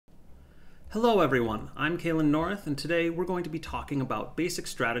Hello everyone, I'm Kalen North, and today we're going to be talking about basic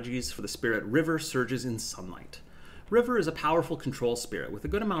strategies for the spirit River Surges in Sunlight. River is a powerful control spirit with a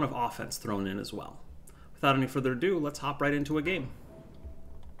good amount of offense thrown in as well. Without any further ado, let's hop right into a game.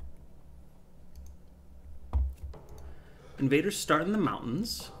 Invaders start in the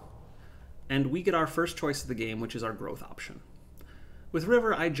mountains, and we get our first choice of the game, which is our growth option. With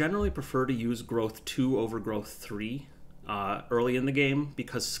River, I generally prefer to use growth 2 over growth 3 early in the game,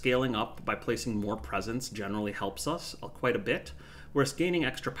 because scaling up by placing more presence generally helps us quite a bit, whereas gaining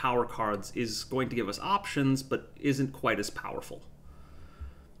extra power cards is going to give us options but isn't quite as powerful.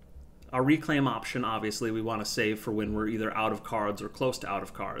 Our reclaim option, obviously, we want to save for when we're either out of cards or close to out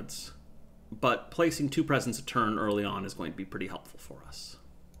of cards, but placing 2 presence a turn early on is going to be pretty helpful for us.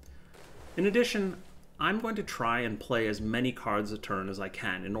 In addition, I'm going to try and play as many cards a turn as I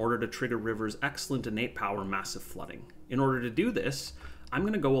can in order to trigger River's excellent innate power, Massive Flooding. In order to do this, I'm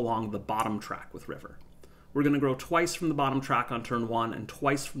going to go along the bottom track with River. We're going to grow twice from the bottom track on turn 1 and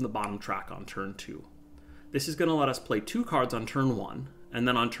twice from the bottom track on turn 2. This is going to let us play 2 cards on turn 1, and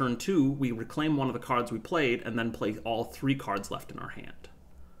then on turn 2 we reclaim one of the cards we played and then play all 3 cards left in our hand.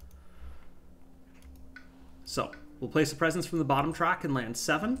 So, we'll place a presence from the bottom track in land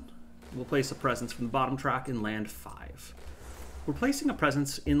 7. We'll place a presence from the bottom track in land 5. We're placing a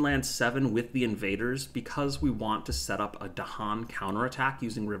presence in land 7 with the invaders because we want to set up a Dahan counterattack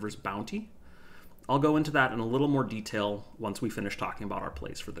using River's Bounty. I'll go into that in a little more detail once we finish talking about our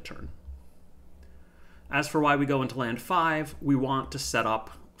plays for the turn. As for why we go into land 5, we want to set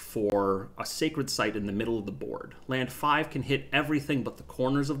up for a sacred site in the middle of the board. Land 5 can hit everything but the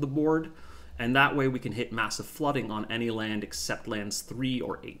corners of the board, and that way we can hit Massive Flooding on any land except lands 3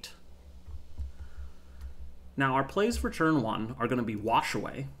 or 8. Now, our plays for turn 1 are going to be Wash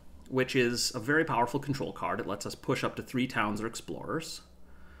Away, which is a very powerful control card. It lets us push up to 3 towns or explorers.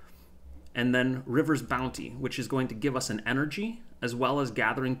 And then River's Bounty, which is going to give us an energy, as well as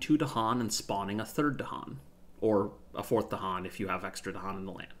gathering 2 Dahan and spawning a 3rd Dahan, or a 4th Dahan if you have extra Dahan in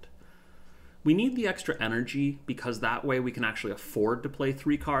the land. We need the extra energy because that way we can actually afford to play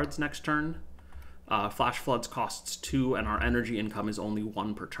 3 cards next turn. Flash Floods costs 2, and our energy income is only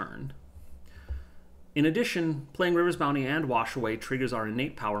 1 per turn. In addition, playing River's Bounty and Wash Away triggers our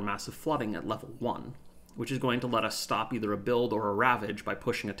innate power Massive Flooding at level 1, which is going to let us stop either a build or a ravage by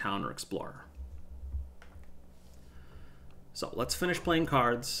pushing a town or explorer. So let's finish playing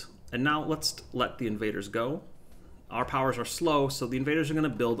cards, and now let's let the invaders go. Our powers are slow, so the invaders are going to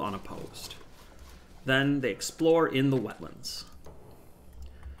build unopposed. Then they explore in the wetlands.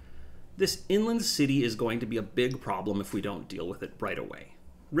 This inland city is going to be a big problem if we don't deal with it right away.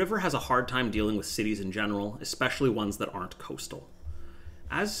 River has a hard time dealing with cities in general, especially ones that aren't coastal.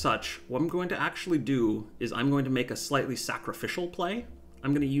 As such, what I'm going to actually do is I'm going to make a slightly sacrificial play.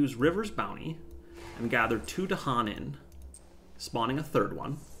 I'm going to use River's Bounty and gather 2 Dahan in, spawning a 3rd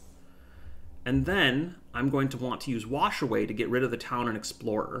one. And then I'm going to want to use Wash Away to get rid of the town and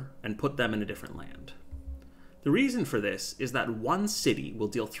explorer and put them in a different land. The reason for this is that 1 city will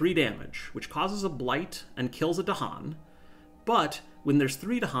deal 3 damage, which causes a blight and kills a Dahan, but when there's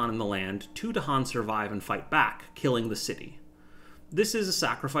 3 Dahan in the land, 2 Dahan survive and fight back, killing the city. This is a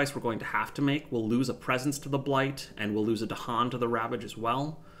sacrifice we're going to have to make. We'll lose a presence to the blight, and we'll lose a Dahan to the ravage as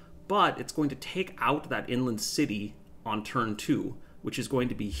well, but it's going to take out that inland city on turn 2, which is going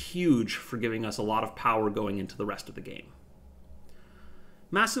to be huge for giving us a lot of power going into the rest of the game.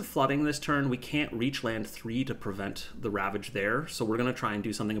 Massive Flooding this turn, we can't reach land 3 to prevent the ravage there, so we're going to try and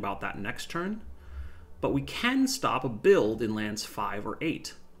do something about that next turn. But we can stop a build in lands 5 or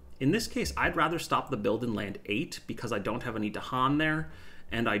 8. In this case, I'd rather stop the build in land 8 because I don't have any Dahan there,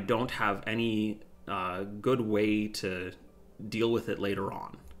 and I don't have any good way to deal with it later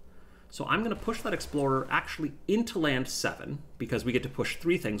on. So I'm going to push that explorer actually into land 7 because we get to push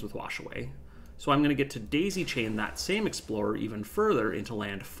 3 things with Wash Away. So I'm going to get to daisy chain that same explorer even further into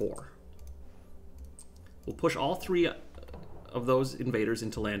land 4. We'll push all 3 of those invaders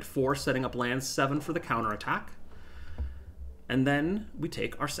into land 4, setting up land 7 for the counterattack. And then we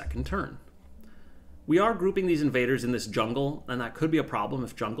take our second turn. We are grouping these invaders in this jungle, and that could be a problem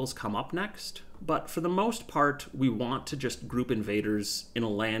if jungles come up next, but for the most part, we want to just group invaders in a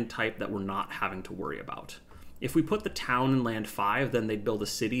land type that we're not having to worry about. If we put the town in land 5, then they'd build a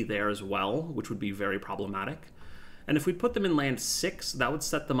city there as well, which would be very problematic. And if we put them in land 6, that would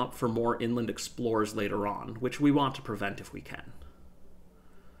set them up for more inland explorers later on, which we want to prevent if we can.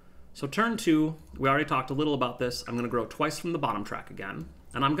 So turn 2, we already talked a little about this. I'm going to grow twice from the bottom track again,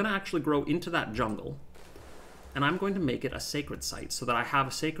 and I'm going to actually grow into that jungle, and I'm going to make it a sacred site so that I have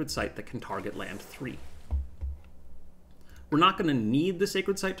a sacred site that can target land 3. We're not going to need the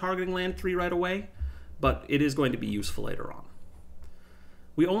Sacred Site targeting land 3 right away, but it is going to be useful later on.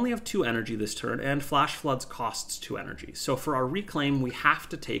 We only have 2 energy this turn, and Flash Floods costs 2 energy. So for our reclaim, we have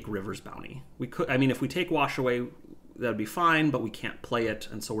to take River's Bounty. If we take Wash Away, that'd be fine, but we can't play it,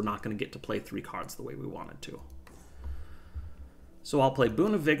 and so we're not going to get to play 3 cards the way we wanted to. So I'll play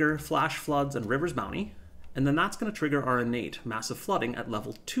Boon of Vigor, Flash Floods, and River's Bounty, and then that's going to trigger our innate Massive Flooding at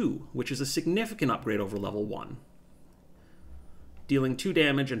level 2, which is a significant upgrade over level 1, dealing 2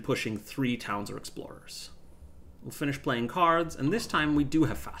 damage and pushing 3 towns or explorers. We'll finish playing cards, and this time we do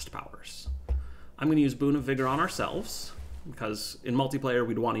have fast powers. I'm going to use Boon of Vigor on ourselves, because in multiplayer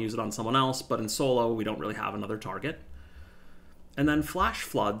we'd want to use it on someone else, but in solo we don't really have another target. And then Flash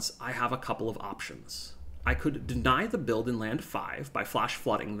Floods, I have a couple of options. I could deny the build in land 5 by Flash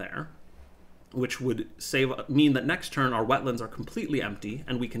Flooding there, which would mean that next turn our wetlands are completely empty,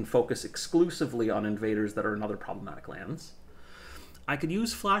 and we can focus exclusively on invaders that are in other problematic lands. I could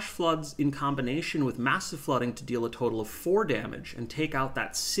use Flash Floods in combination with Massive Flooding to deal a total of 4 damage and take out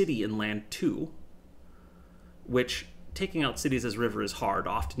that city in land 2, which taking out cities as river is hard.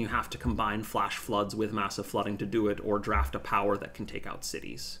 Often you have to combine Flash Floods with Massive Flooding to do it, or draft a power that can take out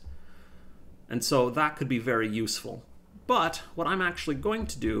cities. And so that could be very useful. But what I'm actually going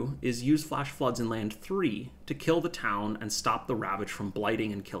to do is use Flash Floods in land 3 to kill the town and stop the Ravage from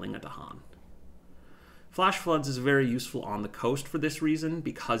blighting and killing a Dahan. Flash Floods is very useful on the coast for this reason,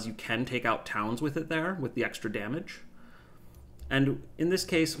 because you can take out towns with it there, with the extra damage. And in this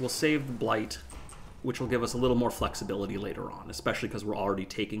case, we'll save the Blight, which will give us a little more flexibility later on, especially because we're already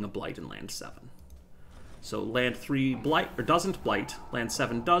taking a Blight in land 7. So land 3 doesn't Blight, land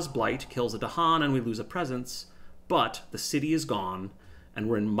 7 does Blight, kills a Dahan, and we lose a presence, but the city is gone, and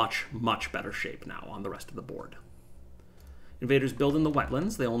we're in much, much better shape now on the rest of the board. Invaders build in the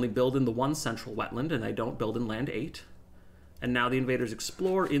wetlands. They only build in the 1 central wetland, and they don't build in land 8. And now the invaders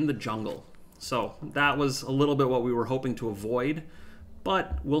explore in the jungle. So that was a little bit what we were hoping to avoid,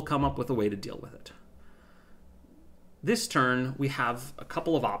 but we'll come up with a way to deal with it. This turn, we have a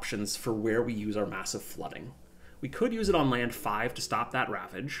couple of options for where we use our Massive Flooding. We could use it on land 5 to stop that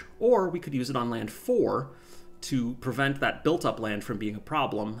Ravage, or we could use it on land 4 to prevent that built-up land from being a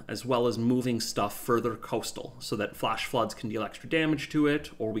problem, as well as moving stuff further coastal, so that Flash Floods can deal extra damage to it,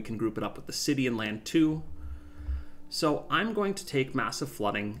 or we can group it up with the city in land 2. So I'm going to take Massive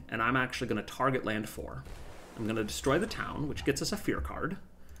Flooding, and I'm actually going to target land 4. I'm going to destroy the town, which gets us a fear card,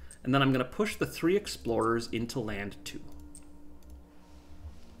 and then I'm going to push the 3 explorers into land 2.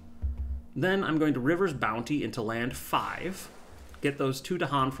 Then I'm going to River's Bounty into land 5, get those 2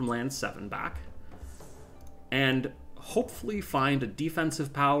 Dahan from land 7 back, and hopefully find a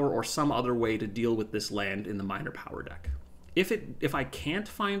defensive power or some other way to deal with this land in the minor power deck. If I can't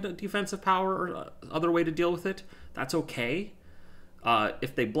find a defensive power or other way to deal with it, that's okay.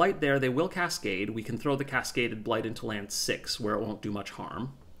 If they Blight there, they will Cascade. We can throw the Cascaded Blight into land 6, where it won't do much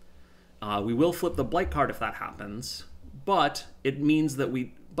harm. We will flip the Blight card if that happens, but it means that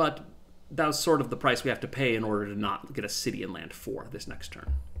that's sort of the price we have to pay in order to not get a city in land 4 this next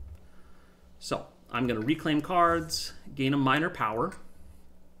turn. So I'm going to reclaim cards, gain a minor power,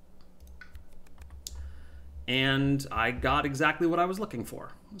 and I got exactly what I was looking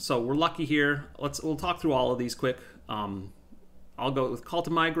for. So we're lucky here. We'll talk through all of these quick. I'll go with Call to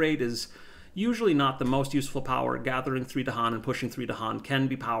Migrate is usually not the most useful power. Gathering 3 Dahan and pushing 3 Dahan can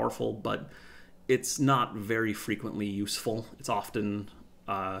be powerful, but it's not very frequently useful. It's often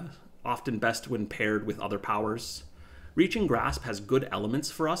best when paired with other powers. Reaching Grasp has good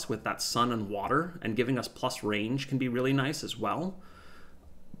elements for us with that sun and water, and giving us plus range can be really nice as well,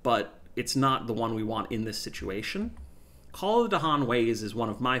 but it's not the one we want in this situation. Call of the Dahan Ways is one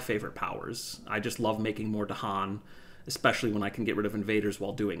of my favorite powers. I just love making more Dahan, especially when I can get rid of invaders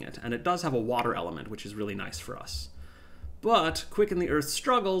while doing it, and it does have a water element, which is really nice for us. But Quicken the Earth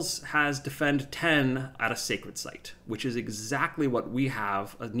Struggles has Defend 10 at a Sacred Site, which is exactly what we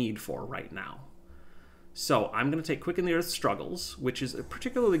have a need for right now. So I'm going to take Quicken the Earth Struggles, which is a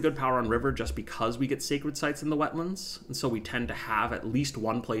particularly good power on River just because we get Sacred Sites in the wetlands, and so we tend to have at least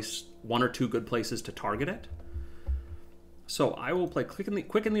one or two good places to target it. So I will play Quicken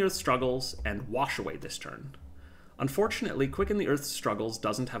the Earth Struggles and Wash Away this turn. Unfortunately, Quicken the Earth Struggles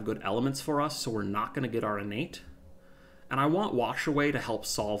doesn't have good elements for us, so we're not going to get our innate. And I want Wash Away to help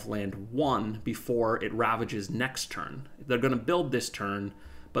solve land 1 before it ravages next turn. They're going to build this turn,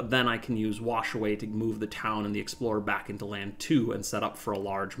 but then I can use Wash Away to move the town and the Explorer back into land 2 and set up for a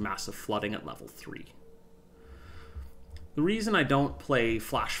large Massive Flooding at level 3. The reason I don't play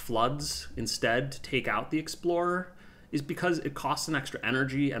Flash Floods instead to take out the Explorer is because it costs an extra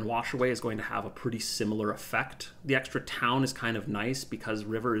energy, and Wash Away is going to have a pretty similar effect. The extra town is kind of nice because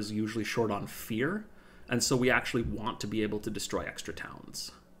River is usually short on fear, and so we actually want to be able to destroy extra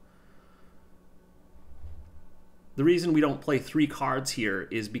towns. The reason we don't play 3 cards here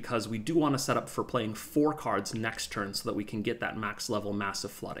is because we do want to set up for playing 4 cards next turn so that we can get that max level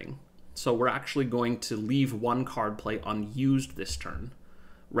massive flooding. So we're actually going to leave 1 card play unused this turn,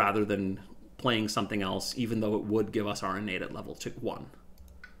 rather than playing something else, even though it would give us our innate at level 1.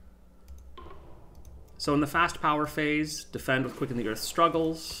 So in the fast power phase, defend with Quicken the Earth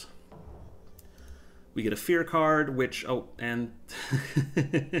struggles. We get a fear card, which, oh, and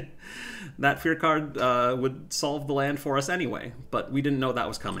that fear card would solve the land for us anyway, but we didn't know that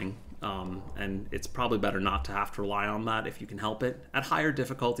was coming. And it's probably better not to have to rely on that if you can help it. At higher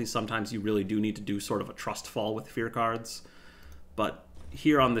difficulties, sometimes you really do need to do sort of a trust fall with fear cards, but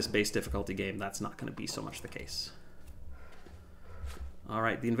here on this base difficulty game, that's not going to be so much the case. All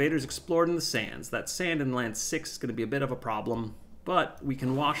right, the invaders explored in the sands. That sand in land 6 is going to be a bit of a problem, but we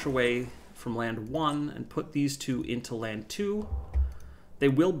can wash away from land 1 and put these 2 into land 2. They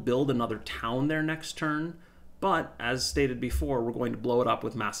will build another town there next turn, but as stated before, we're going to blow it up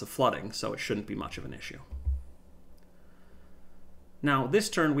with massive flooding, so it shouldn't be much of an issue. Now, this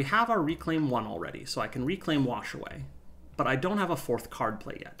turn, we have our Reclaim 1 already, so I can reclaim Wash Away. But I don't have a 4th card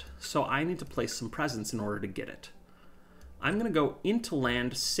play yet, so I need to place some presence in order to get it. I'm going to go into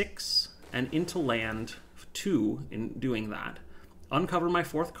land 6 and into land 2 in doing that, uncover my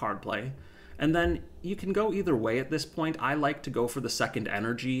 4th card play, and then you can go either way at this point. I like to go for the 2nd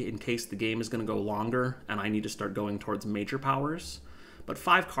energy in case the game is going to go longer and I need to start going towards major powers. But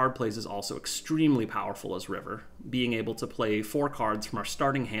 5 card plays is also extremely powerful as River, being able to play 4 cards from our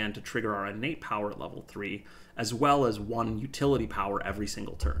starting hand to trigger our innate power at level 3, as well as 1 utility power every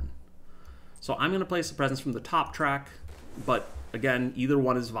single turn. So I'm going to place a presence from the top track, but again, either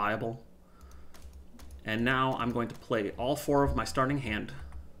one is viable. And now I'm going to play all 4 of my starting hand,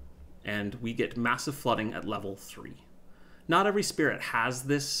 and we get massive flooding at level 3. Not every spirit has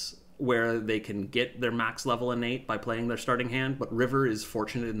this where they can get their max level innate by playing their starting hand, but River is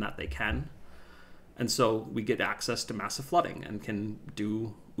fortunate in that they can. And so we get access to massive flooding and can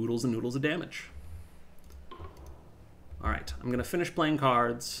do oodles and noodles of damage. All right, I'm going to finish playing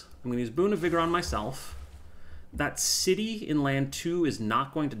cards. I'm going to use Boon of Vigor on myself. That city in land 2 is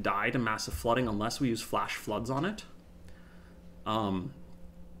not going to die to massive flooding unless we use flash floods on it.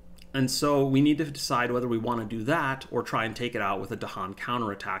 And so we need to decide whether we want to do that or try and take it out with a Dahan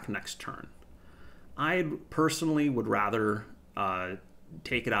counterattack next turn. I personally would rather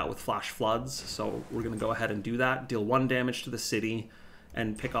take it out with flash floods, so we're going to go ahead and do that, deal 1 damage to the city,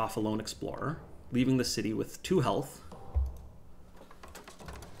 and pick off a lone explorer, leaving the city with 2 health.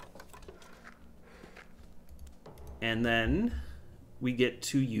 And then we get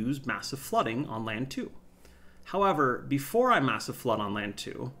to use massive flooding on land 2. However, before I massive flood on land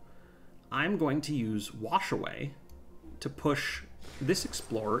 2, I'm going to use Wash Away to push this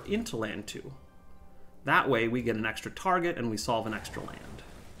explorer into land 2. That way we get an extra target and we solve an extra land.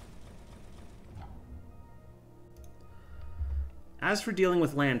 As for dealing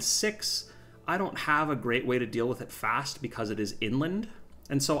with land 6, I don't have a great way to deal with it fast because it is inland,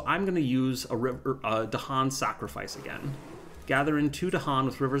 and so I'm going to use a Dahan Sacrifice again. Gather in 2 Dahan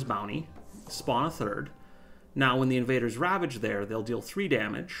with River's Bounty, spawn a 3rd. Now when the invaders ravage there, they'll deal 3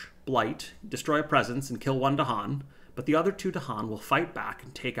 damage, blight, destroy a presence, and kill 1 Dahan, but the other 2 Dahan will fight back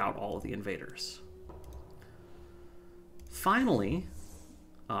and take out all of the invaders. Finally,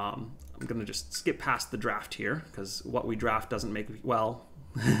 I'm going to just skip past the draft here, because what we draft doesn't make... well,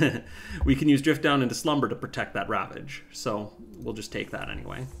 we can use Drift Down into Slumber to protect that Ravage, so we'll just take that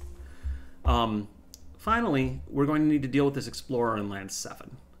anyway. Finally, we're going to need to deal with this Explorer in land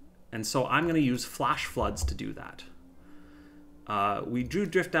 7, and so I'm going to use Flash Floods to do that. We drew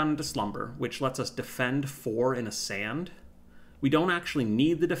Drift Down into Slumber, which lets us defend 4 in a sand. We don't actually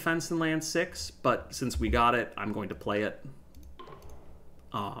need the defense in land 6, but since we got it, I'm going to play it.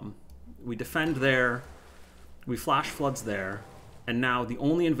 We defend there, we Flash Floods there, and now the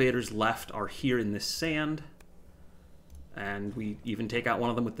only invaders left are here in this sand, and we even take out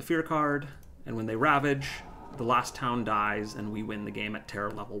one of them with the Fear card, and when they ravage, the last town dies, and we win the game at terror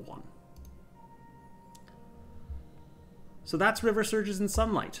level 1. So that's River Surges in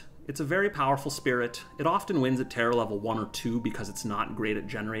Sunlight. It's a very powerful spirit. It often wins at terror level 1 or 2 because it's not great at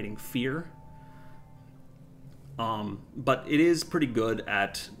generating fear. But it is pretty good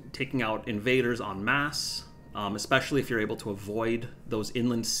at taking out invaders en masse, especially if you're able to avoid those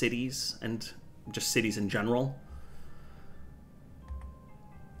inland cities and just cities in general.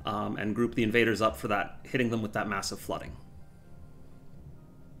 and group the invaders up for that, hitting them with that massive flooding.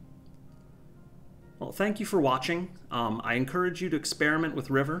 Well, thank you for watching. I encourage you to experiment with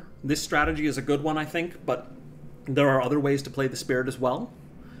River. This strategy is a good one, I think, but there are other ways to play the Spirit as well.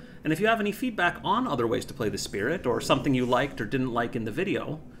 And if you have any feedback on other ways to play the Spirit, or something you liked or didn't like in the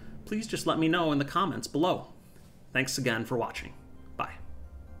video, please just let me know in the comments below. Thanks again for watching.